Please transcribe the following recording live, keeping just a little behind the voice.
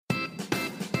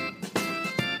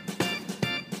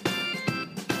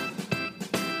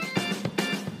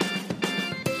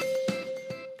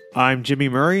I'm Jimmy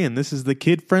Murray, and this is the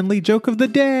kid-friendly joke of the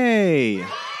day.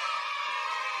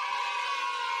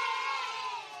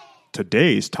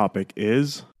 Today's topic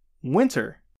is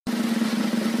winter.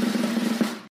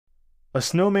 A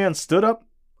snowman stood up,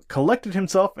 collected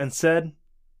himself, and said,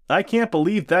 "I can't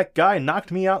believe that guy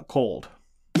knocked me out cold."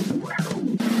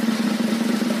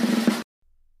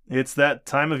 It's that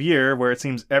time of year where it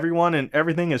seems everyone and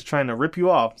everything is trying to rip you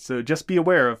off, so just be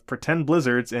aware of pretend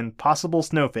blizzards and possible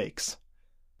snowfakes.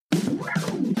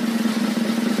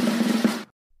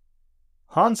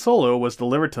 Han Solo was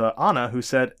delivered to Anna, who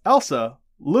said, "Elsa,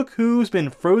 look who's been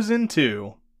frozen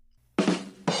too."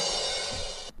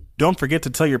 Don't forget to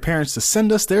tell your parents to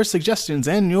send us their suggestions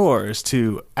and yours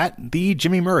to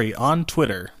 @TheJimmyMurray on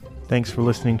Twitter. Thanks for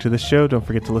listening to the show. Don't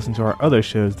forget to listen to our other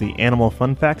shows, the Animal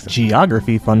Fun Facts,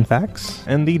 Geography Fun Facts,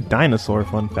 and the Dinosaur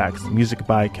Fun Facts. Music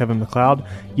by Kevin MacLeod.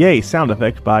 Yay! Sound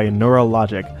effect by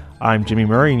Neurologic. I'm Jimmy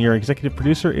Murray, and your executive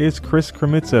producer is Chris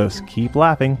Kremitzos. Keep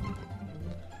laughing.